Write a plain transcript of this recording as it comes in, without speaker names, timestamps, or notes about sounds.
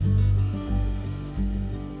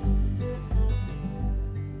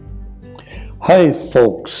Hi,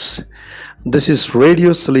 folks. This is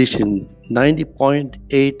Radio Solution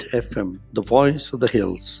 90.8 FM, the voice of the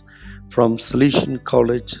hills, from Solution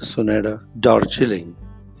College, Sonada, Darjeeling.